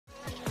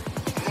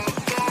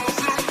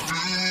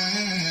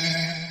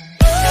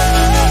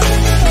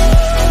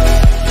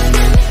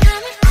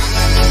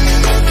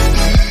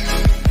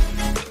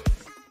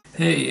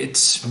Hey,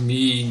 it's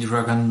me,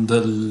 Dragon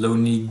the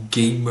Lonely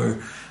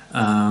Gamer,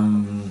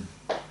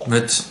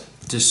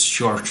 with this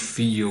short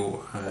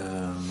video.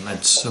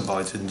 It's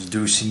about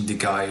introducing the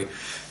guy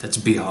that's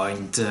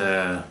behind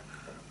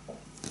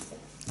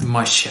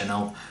my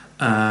channel.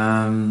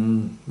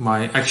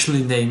 My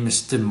actually name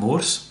is Tim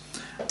Moors.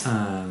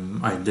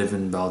 I live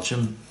in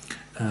Belgium.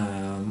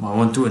 I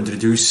want to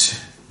introduce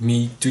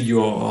me to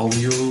all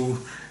you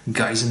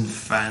guys and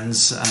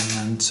fans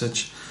and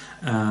such.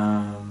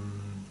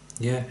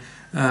 Yeah,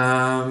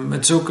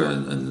 it's okay, a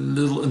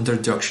little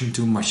introduction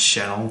to my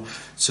channel.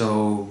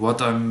 So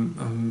what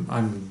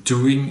I'm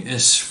doing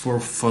is for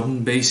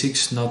fun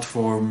basics, not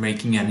for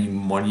making any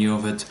money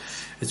of it.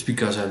 It's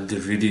because I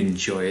really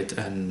enjoy it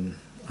and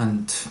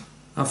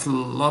I've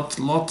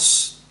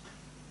lots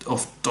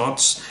of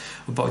thoughts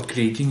about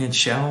creating a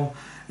channel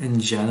in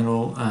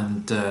general,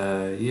 and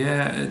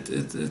yeah,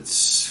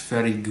 it's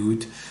very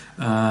good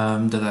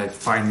that I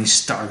finally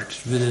started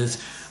with it.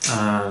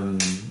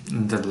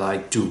 That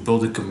like to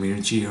build a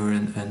community here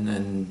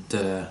in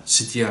the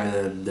city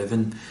I live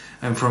in.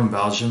 I'm from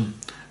Belgium,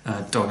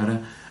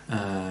 Tongeren.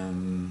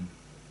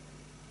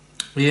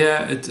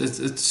 Yeah,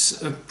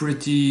 it's a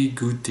pretty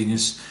good thing.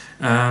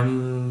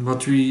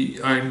 What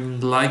I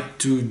like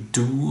to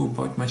do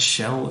about my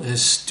channel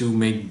is to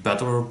make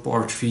battle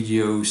report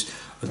videos,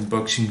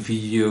 unboxing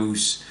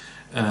videos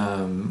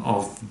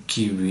of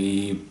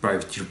Kiwi,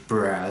 Private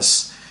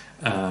Press,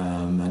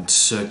 and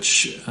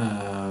such,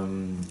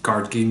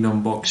 card game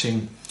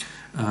unboxing.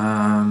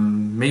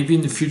 Maybe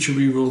in the future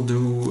we will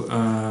do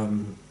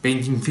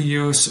painting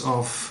videos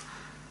of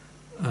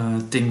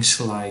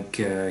things like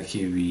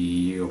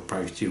Kiwi or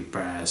Private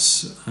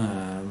Press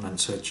and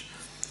such.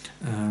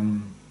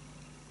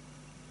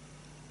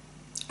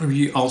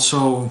 We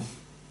also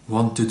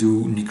want to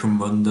do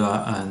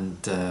Necromunda and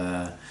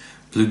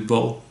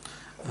bloodbowl,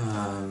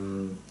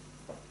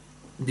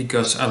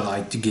 because I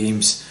like the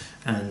games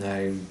and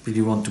I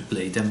really want to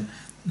play them.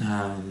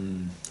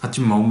 At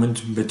the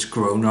moment with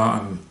Corona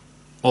I'm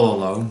all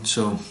alone,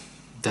 so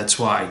that's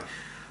why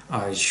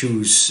I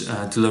choose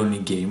the Lonely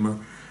Gamer.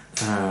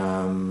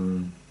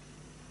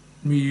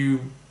 We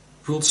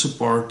will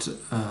support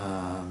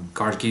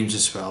card games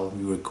as well.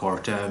 We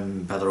record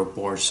them, battle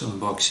reports,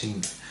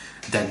 unboxing,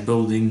 deck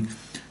building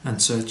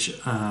and such.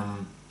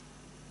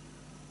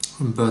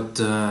 But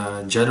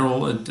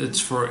general it's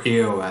for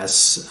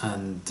AOS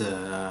and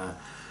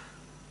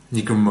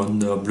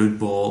Necromunda,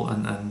 bloodbowl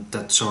and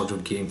that sort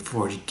of game,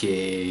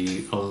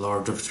 40k, a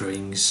Lord of the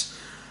Rings.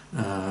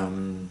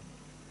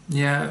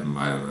 Yeah,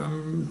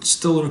 I'm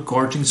still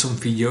recording some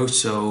videos,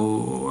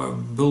 so I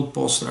will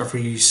post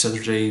every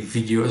Saturday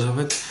videos of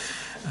it.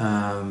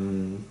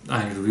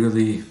 I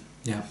really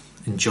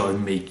enjoy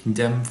making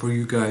them for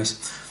you guys.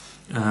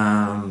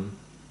 Yeah,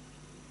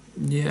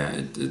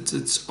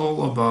 it's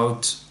all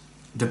about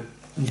the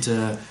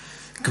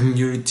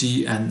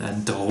community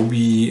and the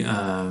hobby,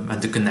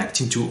 and the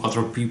connecting to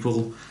other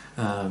people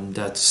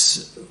that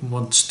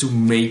wants to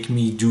make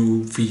me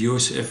do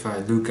videos. If I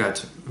look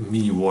at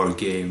mini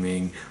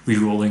wargaming,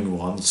 rerolling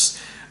ones,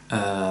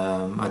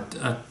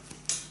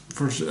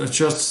 for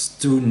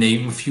just to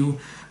name a few,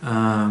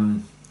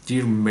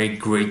 they make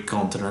great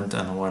content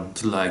and I want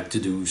to like to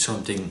do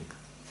something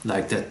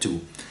like that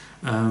too.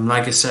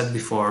 Like I said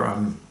before,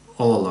 I'm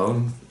all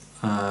alone.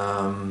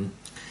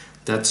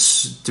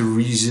 That's the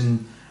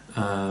reason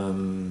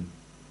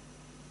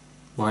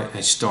why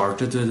I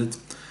started with it,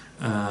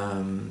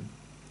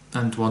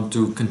 and want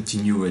to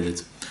continue with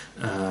it.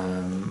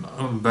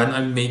 When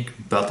I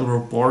make battle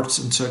reports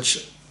and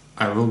such,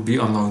 I will be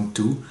alone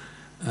too,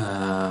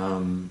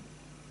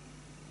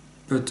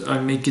 but I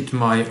make it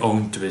my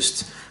own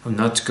twist. I'm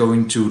not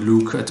going to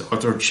look at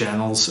other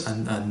channels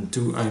and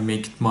I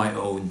make it my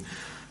own.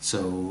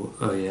 So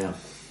yeah,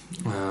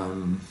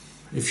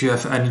 if you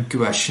have any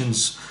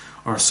questions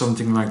or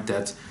something like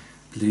that,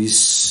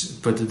 please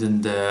put it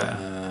in the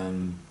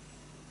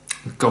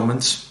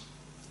comments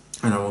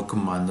and I will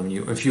comment on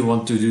you. If you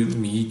want to do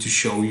me to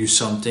show you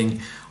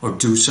something or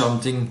do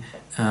something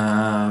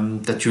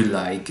that you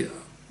like,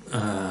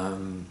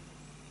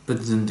 put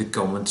it in the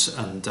comments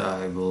and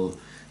I will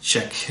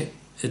check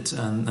it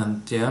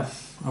and yeah,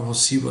 I will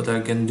see what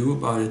I can do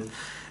about it.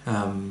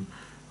 I'm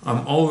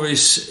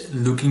always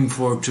looking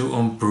forward to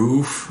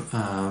improve.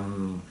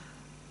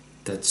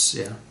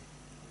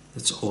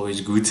 That's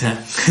always good.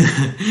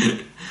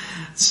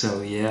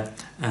 So yeah,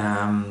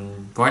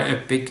 why I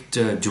picked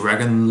the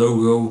dragon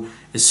logo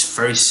is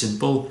very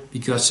simple,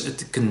 because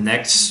it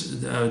connects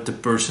the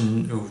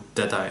person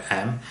that I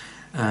am,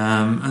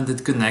 and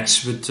it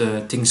connects with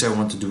things I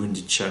want to do in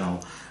the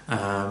channel,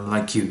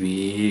 like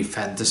QB,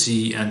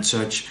 fantasy and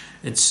such.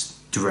 It's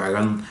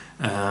dragon.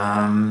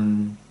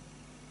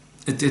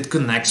 It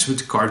connects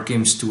with card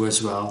games too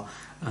as well.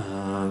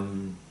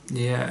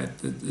 Yeah,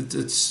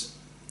 it's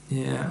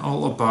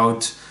all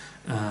about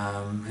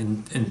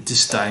in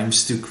these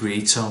times to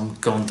create some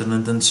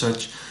content and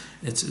such.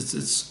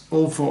 It's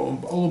all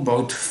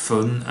about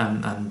fun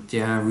and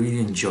yeah, really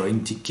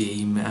enjoying the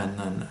game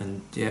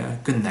and yeah,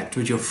 connect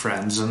with your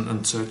friends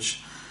and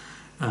such.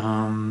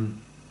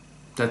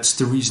 That's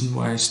the reason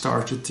why I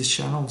started this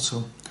channel.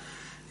 So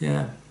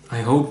yeah,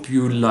 I hope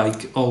you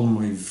like all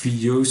my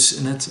videos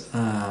in it.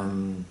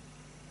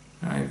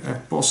 I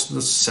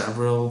posted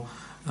several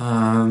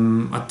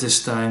at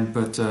this time,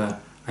 but I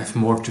have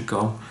more to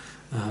come.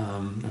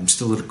 I'm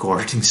still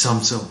recording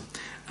some, so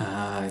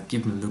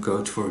keep a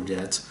lookout for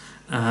that.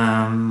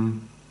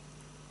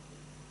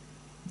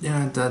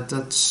 Yeah,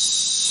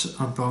 that's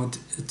about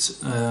it.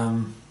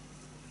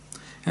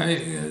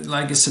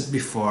 Like I said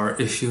before,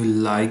 if you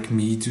like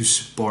me to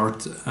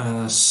support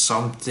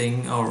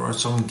something or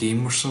some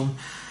game or some,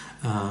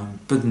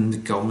 put in the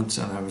comments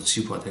and I will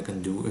see what I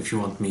can do. If you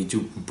want me to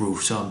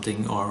improve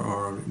something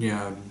or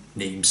yeah,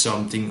 name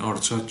something or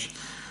such,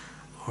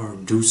 or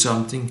do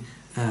something,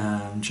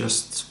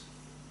 just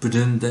put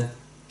in the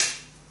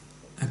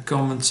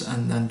comments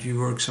and then you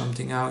work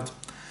something out.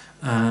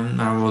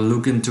 I will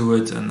look into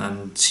it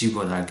and see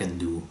what I can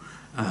do.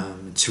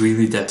 It's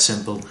really that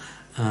simple.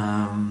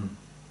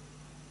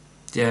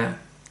 Yeah,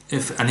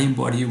 if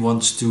anybody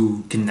wants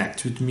to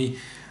connect with me,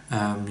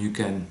 you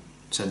can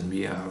send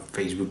me a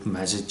Facebook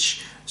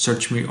message,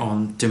 search me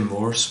on Tim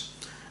Morse,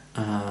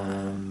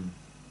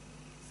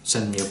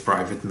 send me a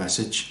private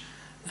message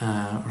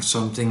or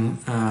something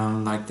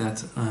like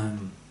that.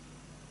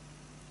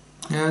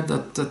 Yeah,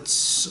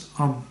 that's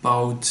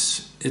about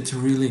it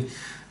really.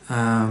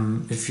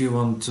 If you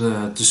want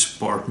to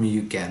support me,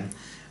 you can,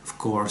 of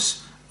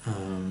course.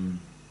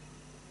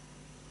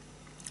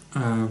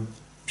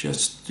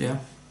 Just yeah,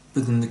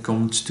 put in the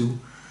comments too,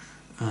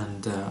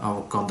 and I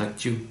will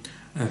contact you.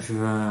 If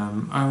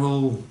I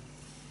will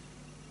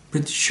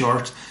pretty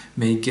short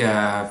make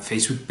a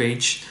Facebook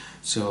page,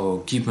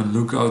 so keep a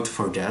lookout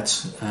for that.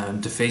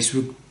 The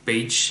Facebook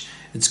page,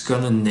 it's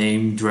gonna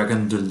name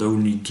Dragon the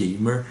Lonely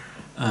Gamer.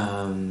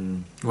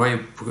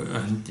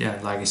 Yeah,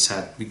 like I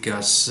said,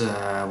 because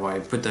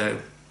why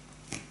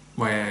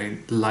I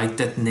like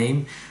that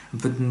name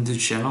and put in the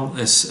channel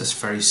is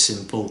very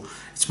simple.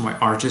 It's my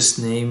artist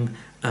name,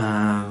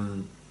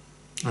 and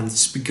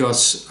it's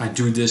because I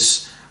do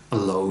this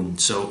alone,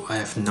 so I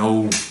have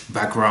no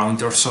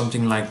background or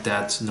something like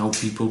that, no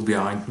people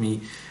behind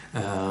me.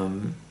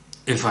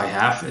 If I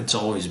have, it's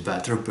always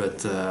better,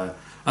 but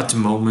at the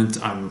moment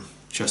I'm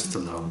just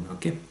alone.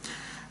 Okay.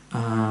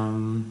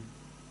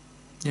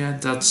 Yeah,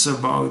 that's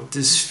about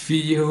this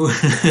video.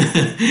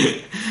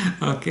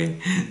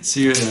 Okay,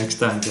 see you next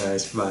time,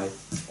 guys. Bye.